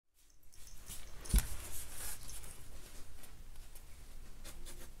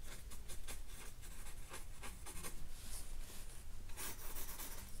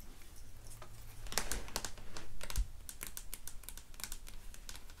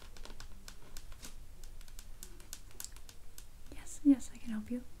Yes, I can help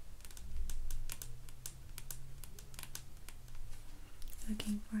you.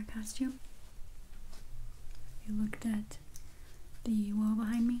 Looking for a costume? You looked at the wall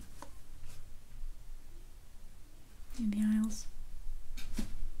behind me? In the aisles?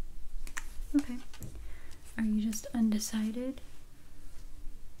 Okay. Are you just undecided?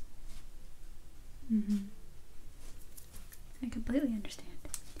 I completely understand.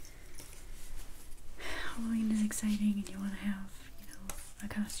 Halloween is exciting and you want to have, a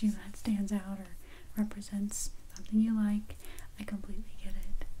costume that stands out or represents something you like. I completely get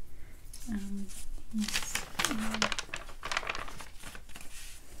it. Yes.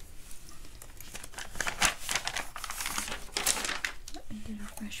 Let me get a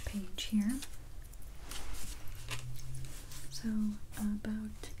fresh page here. So, I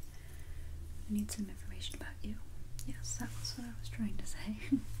need some information about you. Yes, that was what I was trying to say.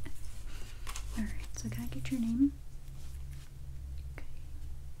 Alright, so can I get your name? Okay.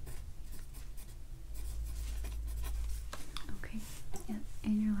 Okay, yeah,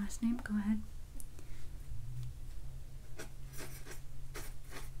 and your last name, go ahead.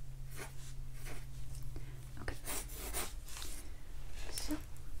 Okay. So,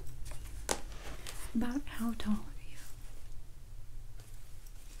 about how tall are you?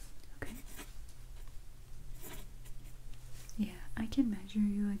 Okay. Yeah, I can measure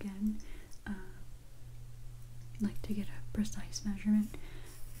you again. Like to get a precise measurement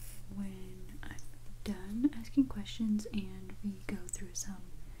when I'm done asking questions and we go through some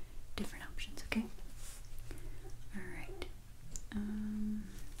different options, okay? Alright.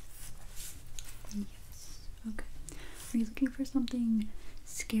 Yes. Okay. Are you looking for something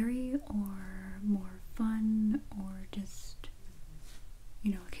scary or more fun or just,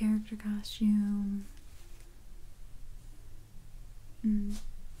 a character costume?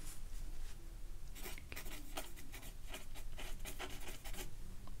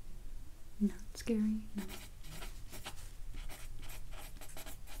 Not scary? No.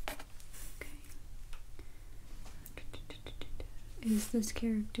 Okay. Is this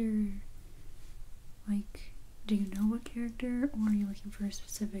character, like, do you know what character, or are you looking for a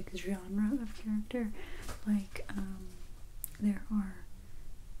specific genre of character? Like, there are,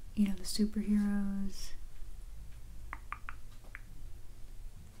 the superheroes.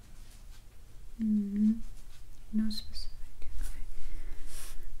 No specific.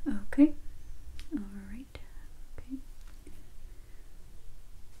 Okay. Okay. Alright. Okay.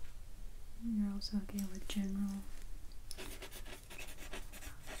 You're also okay with general.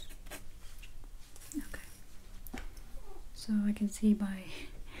 Okay. So I can see by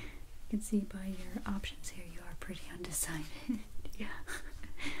your options here you are pretty undecided. Yeah.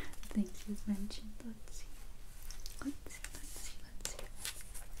 Things you've mentioned. Let's see.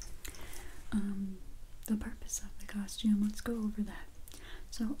 The purpose of the costume, let's go over that.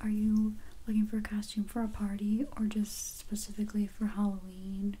 So are you looking for a costume for a party or just specifically for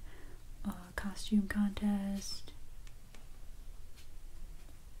Halloween? Costume contest?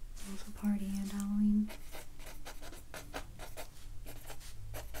 Also party and Halloween?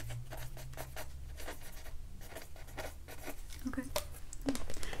 Okay. Yeah.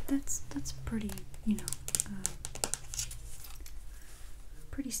 That's pretty,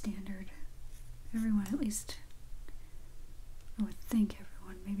 pretty standard. Everyone, at least, I would think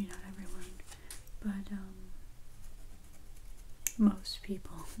everyone, maybe not everyone, but most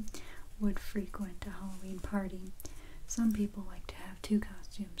people would frequent a Halloween party. Some people like to have two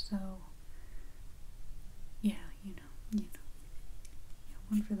costumes, so yeah,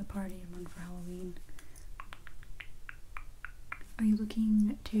 one for the party and one for Halloween. Are you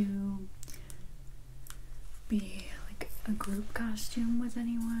looking to be like a group costume with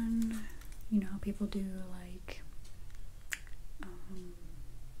anyone? How people do like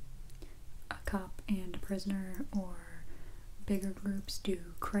a cop and a prisoner, or bigger groups do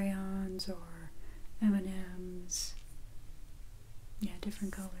crayons or M&Ms. Yeah,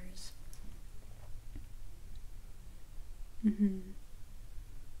 different colors. No,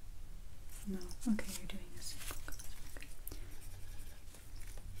 okay, you're doing a simple color.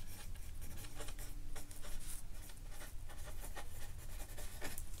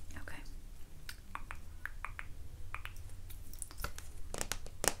 Okay.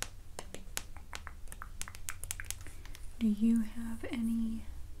 Do you have any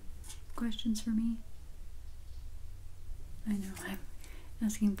questions for me? I know I'm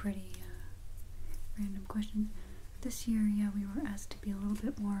asking pretty random questions. This year, yeah, we were asked to be a little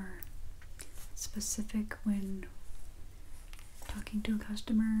bit more specific when talking to a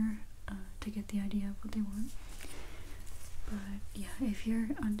customer to get the idea of what they want. But yeah, if you're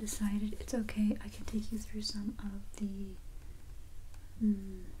undecided, it's okay. I can take you through some of the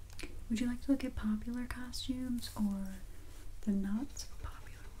Hmm. Would you like to look at popular costumes or the not so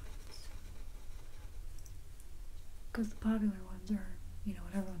popular ones? Because the popular ones are, you know,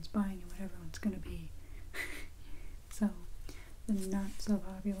 what everyone's buying and what everyone's gonna be. So, the not so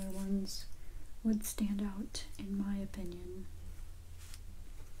popular ones would stand out, in my opinion.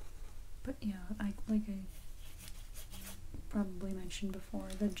 But yeah, like I probably mentioned before,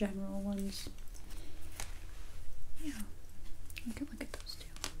 the general ones, yeah, we could look at those too.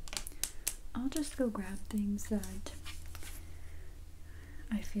 I'll just go grab things that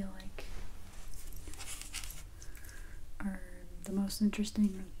I feel like are the most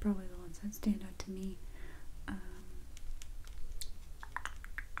interesting, or probably the ones that stand out to me.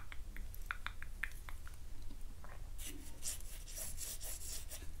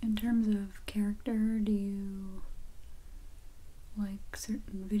 In terms of character, do you like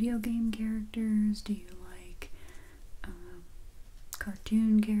certain video game characters? Do you like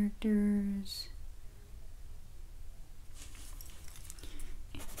cartoon characters?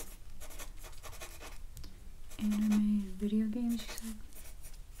 Anime and video games, you said?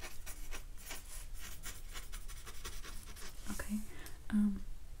 Okay.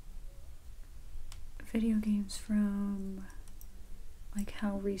 Video games from, like,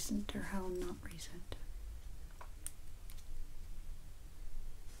 how recent or how not recent?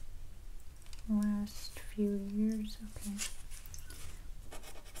 Last few years, okay.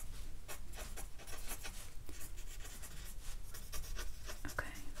 Okay.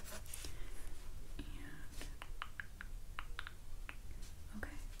 Okay,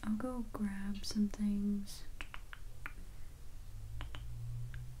 I'll go grab some things.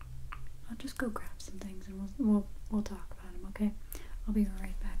 I'll just go grab some things and we'll talk about them, okay? I'll be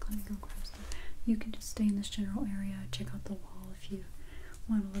right back. Let me go grab some. You can just stay in this general area, check out the wall if you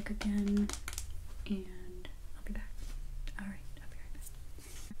want to look again, and I'll be back. Alright, I'll be right back.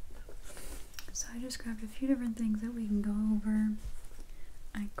 So I just grabbed a few different things that we can go over.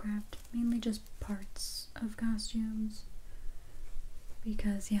 I grabbed mainly just parts of costumes,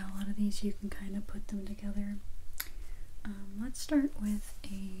 because yeah, a lot of these you can kind of put them together. Let's start with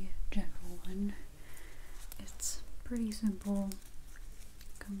a general one. It's pretty simple.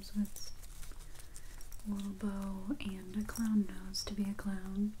 Comes with a little bow and a clown nose to be a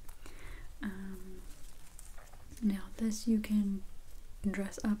clown. Now this you can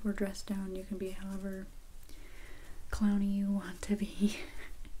dress up or dress down. You can be however clowny you want to be.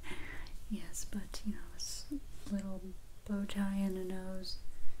 Yes, but you know, this little bow tie and a nose.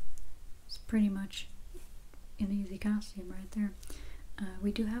 It's pretty much an easy costume right there.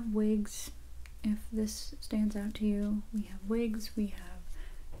 We do have wigs, if this stands out to you. We have wigs, we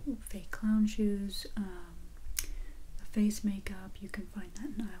have fake clown shoes, face makeup. You can find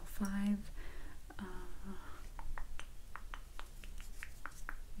that in aisle 5.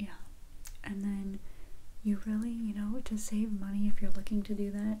 Yeah, and then you really, you know, to save money, if you're looking to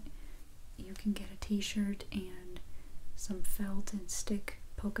do that, you can get a t-shirt and some felt and stick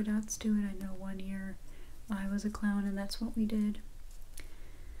polka dots to it. I know one year I was a clown and that's what we did.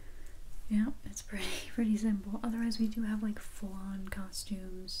 Yeah, it's pretty simple. Otherwise we do have like full-on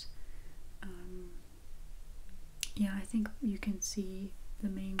costumes. Yeah, I think you can see the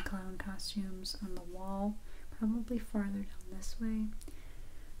main clown costumes on the wall, probably farther down this way.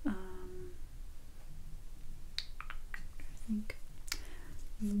 I think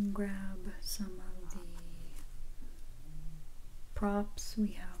you can grab some of the props.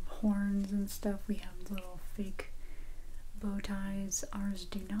 We have horns and stuff. We have little fake bow ties. Ours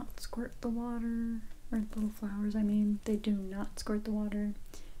do not squirt the water, or little flowers, I mean. They do not squirt the water,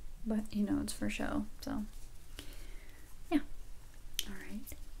 but you know, it's for show, so yeah.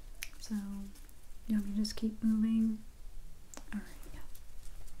 Alright, so you want me to just keep moving? Alright, yeah.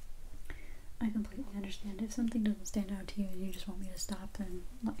 I completely understand. If something doesn't stand out to you and you just want me to stop, then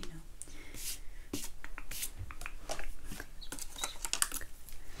let me know.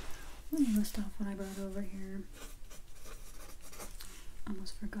 Let me list off what I brought over here.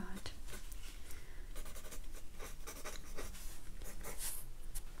 Almost forgot.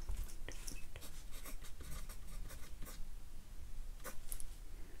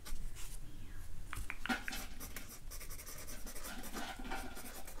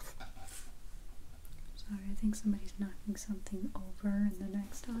 Sorry, I think somebody's knocking something over in the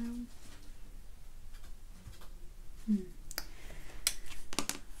next aisle.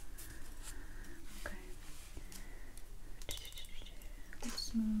 Okay.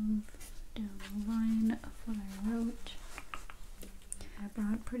 Let's move down the line of what I wrote. I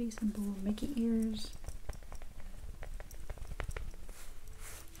brought pretty simple Mickey ears.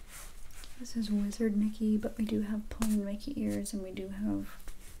 This is Wizard Mickey, but we do have plain Mickey ears, and we do have,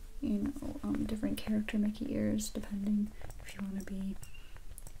 you know, different character Mickey ears, depending. If you want to be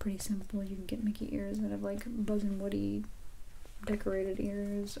pretty simple, you can get Mickey ears that have like Buzz and Woody decorated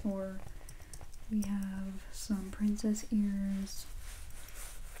ears, or we have some princess ears.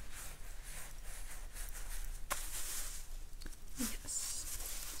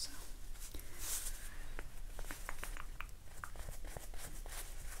 Yes. So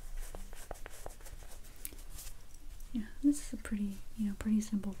yeah, this is a pretty, you know, pretty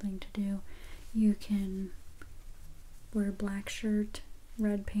simple thing to do. You can wear a black shirt,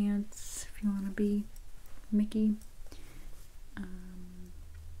 red pants if you want to be Mickey.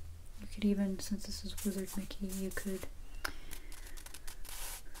 You could even, since this is Wizard Mickey, you could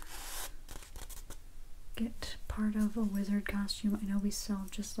get part of a wizard costume. I know we sell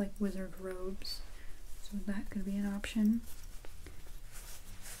just like wizard robes, so that could be an option.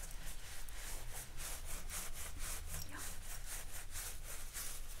 Yeah.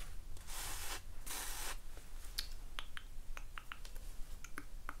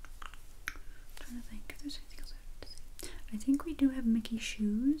 I'm trying to think if there's anything else I have to say. I think we do have Mickey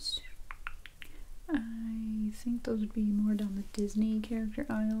shoes. I think those would be more down the Disney character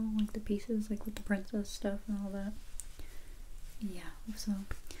aisle, like the pieces, like with the princess stuff and all that. Yeah, so,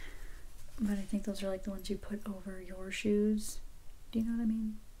 but I think those are like the ones you put over your shoes. Do you know what I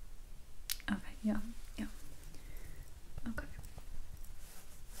mean? Okay, yeah, yeah. Okay.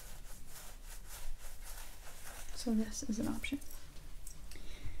 So this is an option.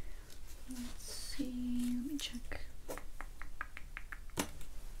 Let's see, let me check.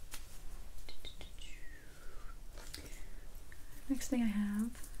 Next thing I have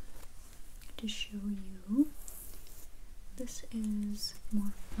to show you, this is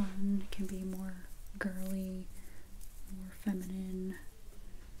more fun, it can be more girly, more feminine,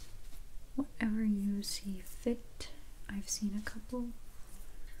 whatever you see fit. I've seen a couple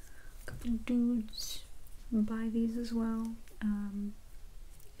dudes buy these as well, and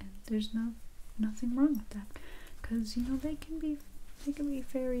there's nothing wrong with that, because you know they can be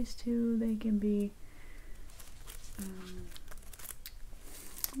fairies too. They can be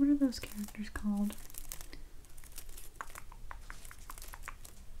what are those characters called?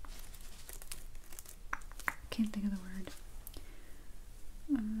 Can't think of the word.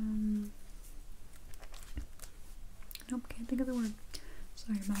 Nope, can't think of the word.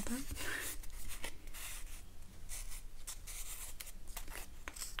 Sorry about that.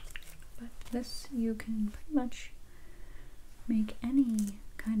 But this, you can pretty much make any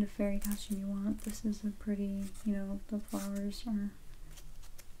kind of fairy costume you want. This is a pretty, you know, the flowers are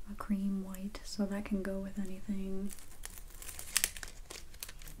a cream white, so that can go with anything.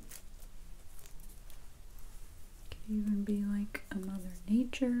 Could even be like a Mother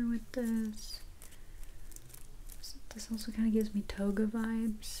Nature with this. This also kind of gives me toga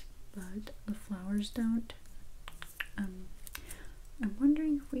vibes, but the flowers don't. I'm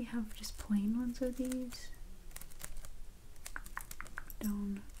wondering if we have just plain ones of these.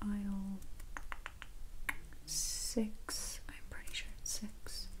 Down aisle 6, I'm pretty sure it's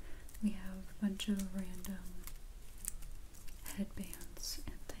 6. We have a bunch of random headbands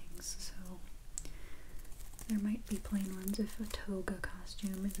and things, so there might be plain ones if a toga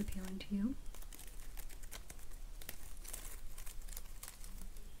costume is appealing to you.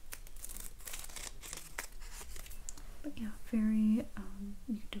 But yeah, very,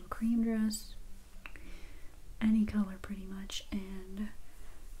 you could do a cream dress, any color pretty much, and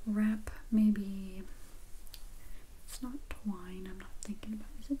wrap maybe, it's not twine, I'm not thinking about,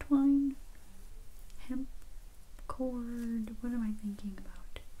 is it twine? Hemp cord, what am I thinking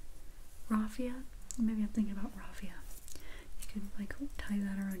about? Raffia? Maybe I'm thinking about raffia. You could like tie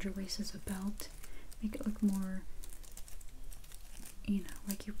that around your waist as a belt, make it look more, you know,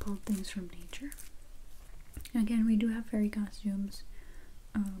 like you pulled things from nature. Again, we do have fairy costumes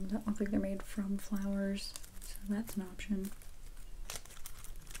that look like they're made from flowers, so that's an option.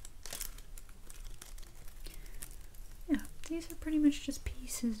 Yeah, these are pretty much just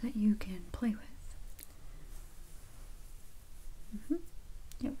pieces that you can play with.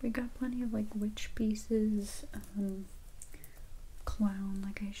 Yep, we got plenty of like witch pieces, clown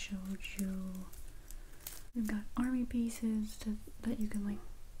like I showed you. We've got army pieces that you can like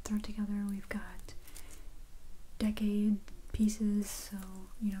throw together. We've got decade pieces, so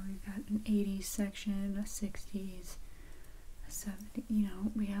you know, we've got an 80s section, a 60s, a 70s, you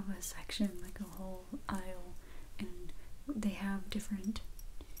know, we have a section, like a whole aisle, and they have different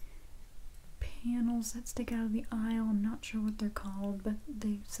panels that stick out of the aisle. I'm not sure what they're called, but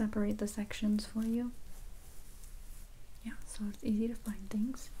they separate the sections for you. Yeah, so so it's easy to find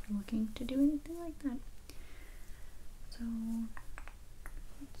things if you're looking to do anything like that. So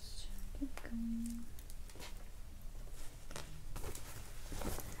let's keep going.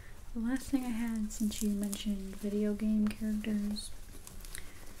 The last thing I had, since you mentioned video game characters,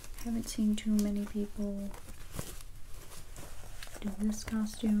 I haven't seen too many people do this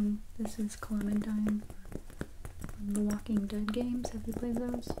costume. This is Clementine from the Walking Dead games. Have you played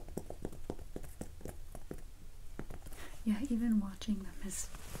those? Yeah, even watching them is,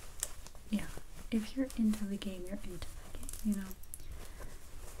 yeah, if you're into the game, you're into the game, you know.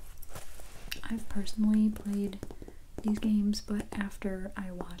 I've personally played these games, but after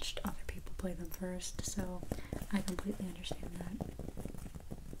I watched other people play them first, so I completely understand that.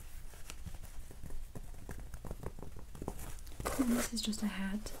 And this is just a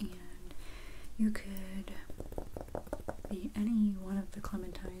hat, and you could be any one of the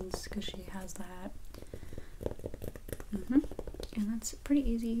Clementines because she has the hat. And that's pretty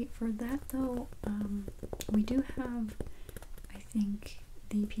easy. For that though, we do have, I think,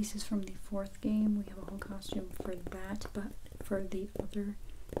 the pieces from the 4th game. We have a whole costume for that, but for the other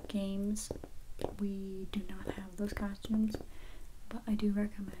games we do not have those costumes. But I do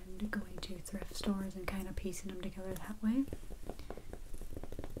recommend going to thrift stores and kind of piecing them together that way.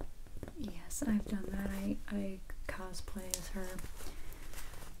 Yes, I've done that. I cosplay as her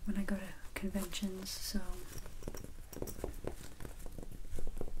when I go to conventions, so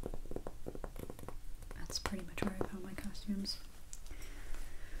that's pretty much where I found my costumes.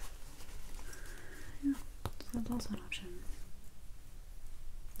 Yeah, so that's also an option.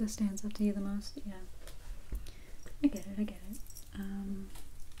 This stands up to you the most? Yeah. I get it, I get it.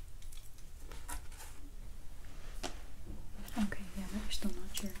 Okay, yeah, but you're still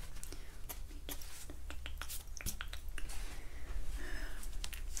not sure.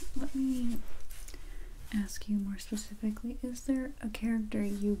 Let me ask you more specifically, is there a character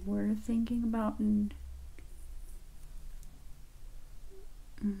you were thinking about and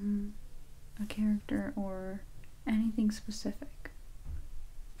a character or anything specific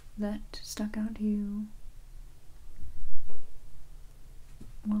that stuck out to you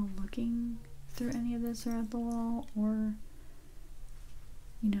while looking through any of this or at the wall, or,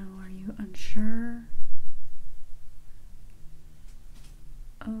 you know, are you unsure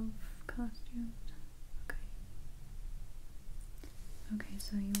of costumes? Okay. Okay,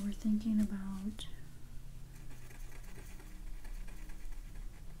 so you were thinking about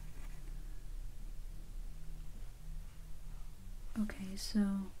okay, so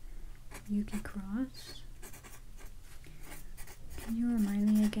Yuki Cross. Can you remind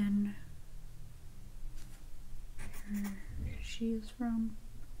me again where she is from?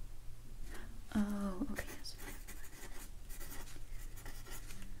 Oh, okay, yes.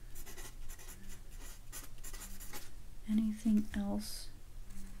 Anything else?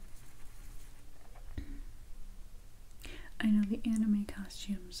 I know the anime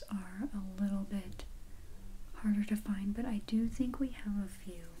costumes are a little bit harder to find, but I do think we have a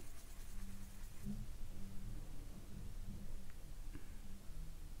few.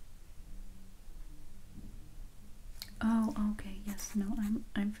 Oh, okay, yes, no,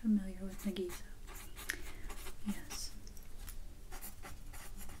 I'm familiar with Nagisa. Yes.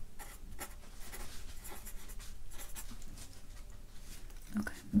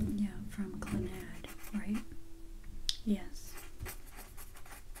 Okay, yeah, from Clannad, right? Yes.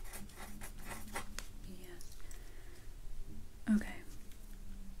 Yes. Okay.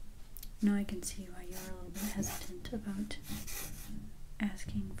 Now I can see why you're a little bit hesitant about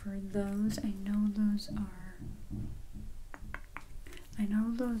asking for those. I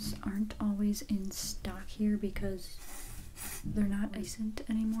know those aren't always in stock here because they're not recent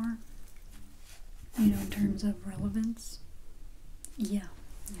anymore. You know, in terms of relevance. Yeah,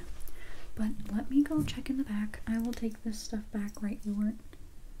 yeah. But let me go check in the back. I will take this stuff back, right? You weren't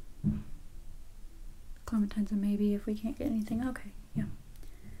Clementines, and maybe if we can't get anything. Okay, yeah.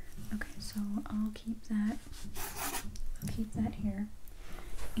 Okay, so I'll keep that. I'll keep that here.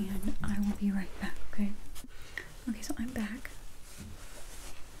 And I will be right back, okay? Okay, so I'm back.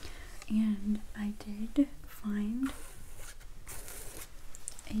 And I did find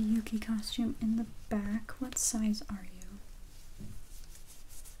a Yuki costume in the back. What size are you?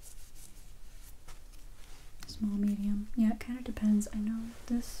 Small, medium? Yeah, it kind of depends. I know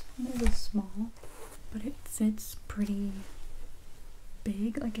this one is small, but it fits pretty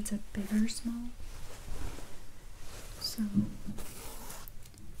big. Like, it's a bigger small. So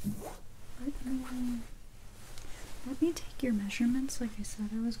let me take your measurements like I said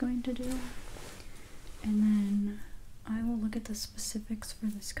I was going to do, and then I will look at the specifics for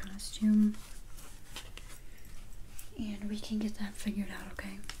this costume and we can get that figured out,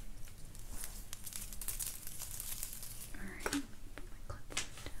 okay? Alright, put my clipboard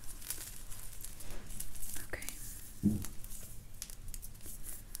down. Okay.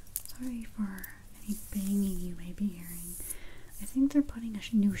 Sorry for any banging you may be hearing. I think they're putting a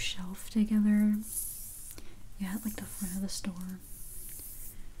new shelf together. Yeah, at like the front of the store.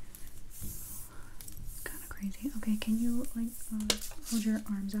 Kind of crazy. Okay, can you like hold your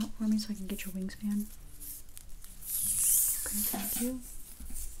arms out for me so I can get your wingspan? Okay, thank you.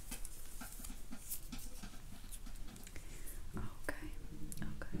 Okay,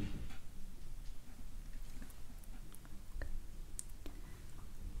 okay.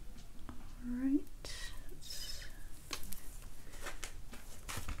 Alright.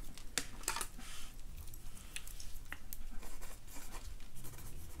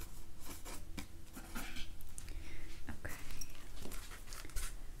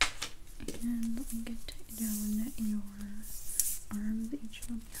 And let me get down your arms, each of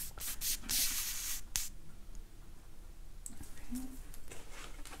them. Okay.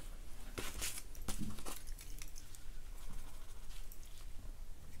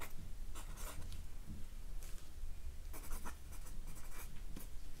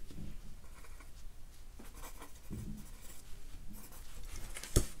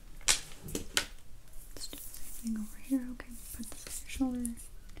 Let's do the same thing over here. Okay, put this on your shoulder.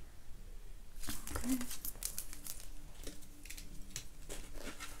 Okay.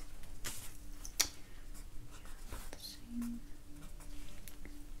 Put the same.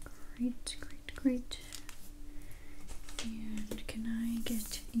 Great, great, great. And can I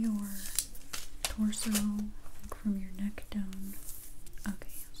get your torso, like from your neck down? Okay,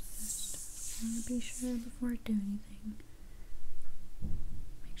 just want to be sure before I do anything.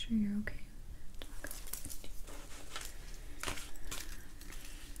 Make sure you're okay.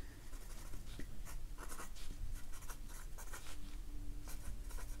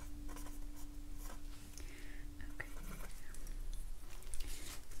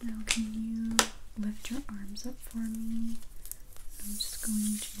 Now can you lift your arms up for me? I'm just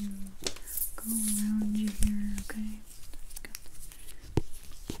going to go around you here, okay?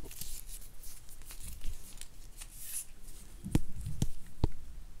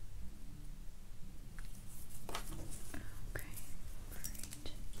 Okay,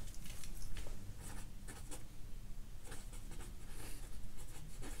 great.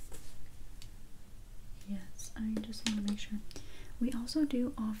 Yes, I just want to make sure. We also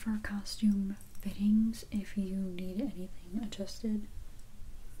do offer costume fittings if you need anything adjusted.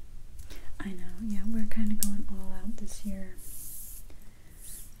 I know, yeah, we're kind of going all out this year. It's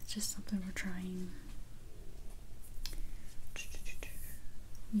just something we're trying.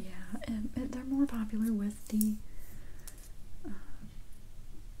 Yeah, and they're more popular with the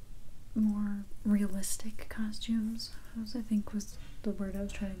more realistic costumes, I think was the word I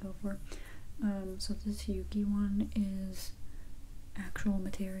was trying to go for. So this Yuki one is actual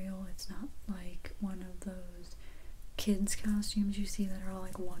material. It's not like one of those kids costumes you see that are all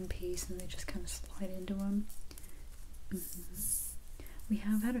like one piece and they just kind of slide into them. We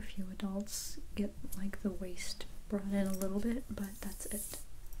have had a few adults get like the waist brought in a little bit, but that's it.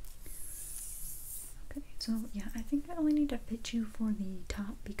 Okay, so yeah, I think I only need to fit you for the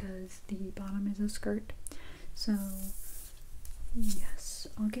top because the bottom is a skirt. So yes,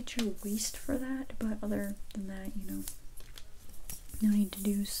 I'll get your waist for that, but other than that, you know, no need to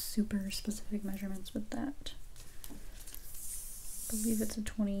do super specific measurements with that. I believe it's a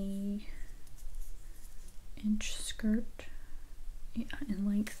 20-inch skirt in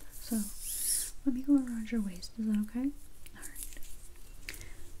length, so let me go around your waist. Is that okay? Alright.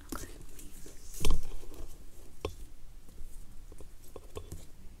 Okay.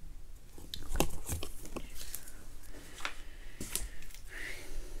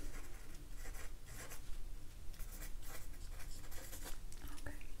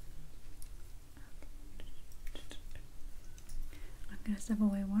 I'm gonna step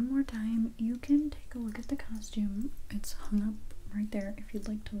away one more time. You can take a look at the costume. It's hung up right there if you'd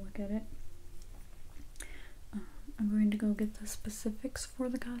like to look at it. I'm going to go get the specifics for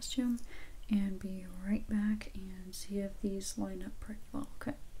the costume and be right back and see if these line up pretty well,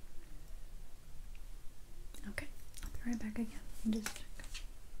 okay? Okay, I'll be right back again. Just check.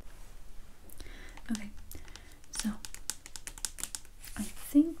 Okay, so I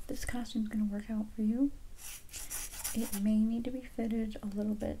think this costume is going to work out for you. It may need to be fitted a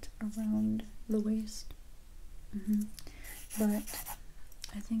little bit around the waist, but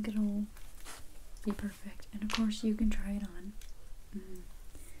I think it'll be perfect. And of course you can try it on. And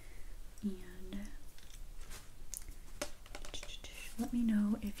let me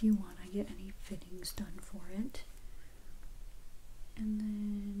know if you want to get any fittings done for it.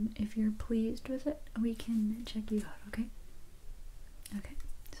 if you're pleased with it, we can check you out, okay? Okay,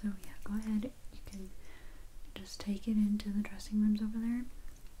 so yeah, go ahead. You can just take it into the dressing rooms over there.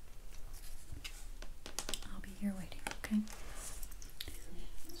 I'll be here waiting, okay?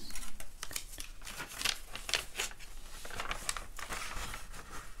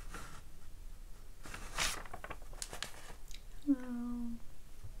 Hello.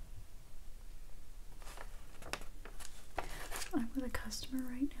 I'm with a customer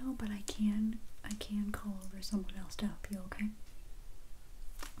right now, but I can call over someone else to help you, okay?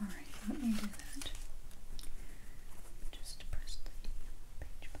 Alright, let me do that. Just press the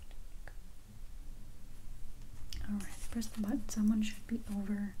page button. Alright, press the button. Someone should be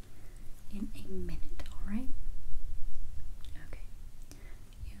over in a minute, alright? Okay.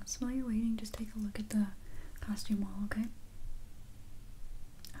 Yeah, so while you're waiting, just take a look at the costume wall, okay?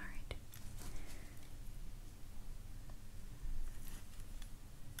 Alright.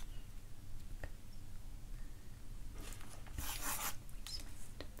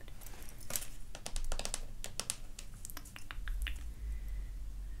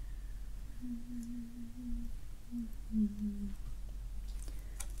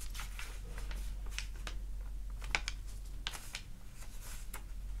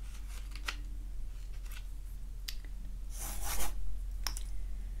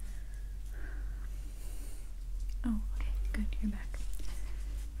 Oh, okay, good, you're back.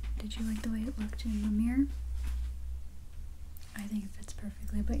 Did you like the way it looked in the mirror? I think it fits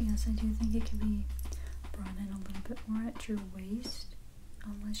perfectly, but yes, I do think it can be brought in a little bit more at your waist,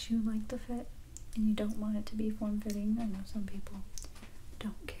 unless you like the fit and you don't want it to be form-fitting. I know some people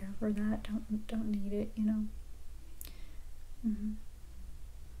don't care for that, don't need it, you know.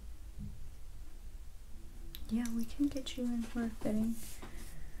 Yeah, we can get you in for a fitting.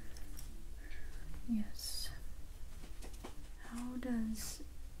 Yes. How does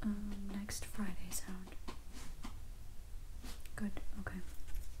next Friday sound? Good, okay.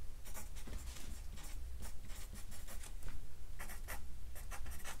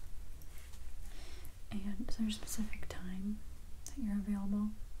 And is there a specific time that you're available?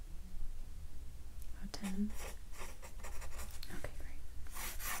 About 10? Okay, great.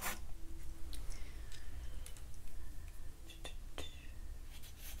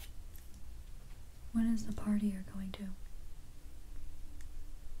 When is the party you're going to?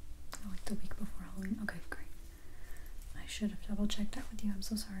 Oh, like the week before Halloween? Okay, great. I should have double checked that with you. I'm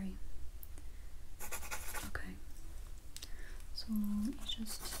so sorry. Okay. So let me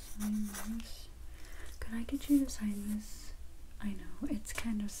just sign this. Could I get you to sign this? I know, it's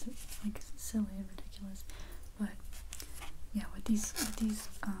kind of like silly and ridiculous, but yeah, with these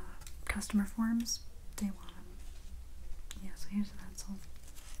customer forms, they want them. Yeah, so here's the pencil.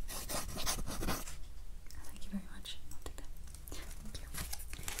 Thank you very much. I'll take that. Thank you.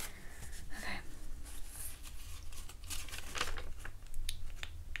 Okay. Sorry,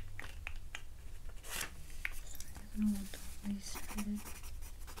 I don't want to restart it.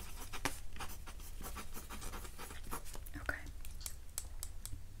 Okay.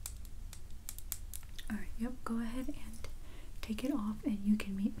 Alright, yep, go ahead and take it off and you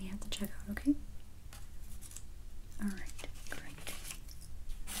can meet me at the checkout, okay? Alright, great.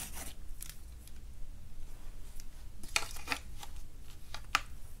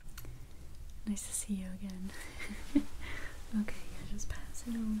 Nice to see you again. Okay, yeah, just pass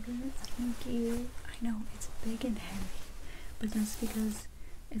it over. Thank you. I know, it's big and heavy, but that's because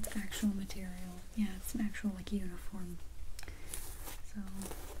it's actual material. Yeah, it's an actual, like, uniform.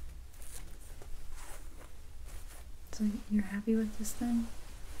 So you're happy with this then?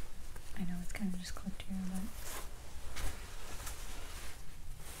 I know it's kind of just clipped here, but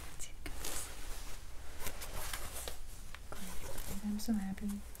great. I'm so happy.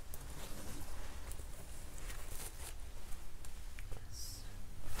 Yes.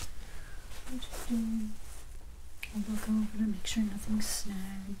 I'm just doing a look over to make sure nothing's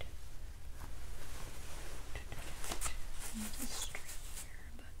snagged. Just straight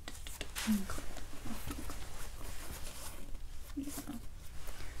here, but unclip. Yeah.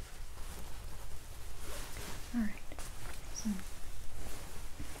 Alright. So,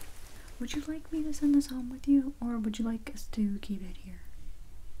 would you like me to send this home with you, or would you like us to keep it here?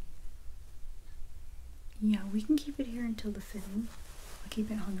 Yeah, we can keep it here until the fitting. I'll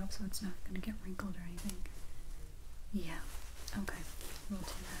keep it hung up so it's not going to get wrinkled or anything. Yeah. Okay. We'll do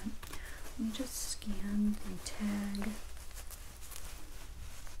that. Let me just scan the tag.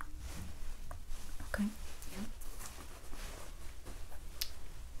 Okay. Yep.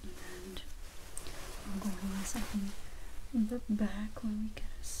 And I'll go in a second the back when we get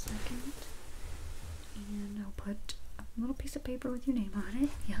a second. And I'll put little piece of paper with your name on it,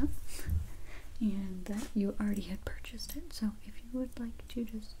 yep, and that you already had purchased it. So if you would like to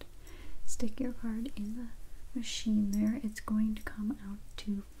just stick your card in the machine there, it's going to come out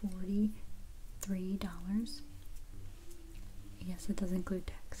to $43. Yes, it does include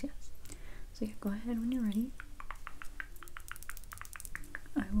tax, yes. So yeah, go ahead when you're ready.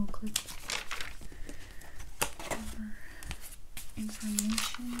 I will click over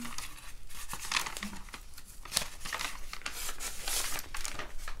information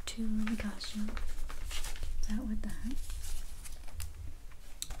to the costume. That with that.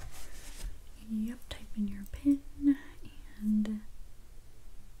 Yep, type in your PIN and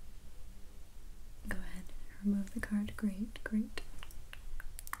go ahead and remove the card. Great, great.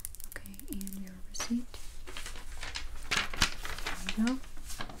 Okay, and your receipt. There you go.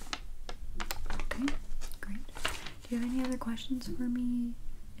 Okay, great. Do you have any other questions for me?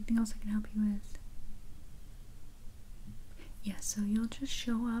 Anything else I can help you with? Yeah, so you'll just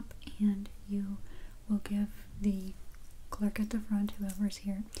show up and you will give the clerk at the front, whoever's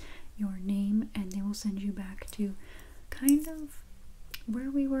here, your name, and they will send you back to kind of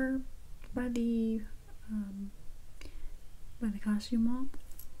where we were by the costume wall.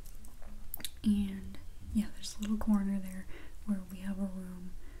 And yeah, there's a little corner there where we have a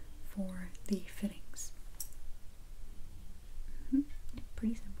room for the fittings.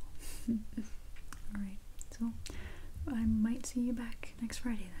 Pretty simple. Alright, so I might see you back next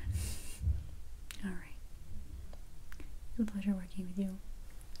Friday then. Alright. It was a pleasure working with you.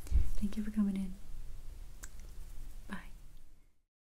 Thank you for coming in.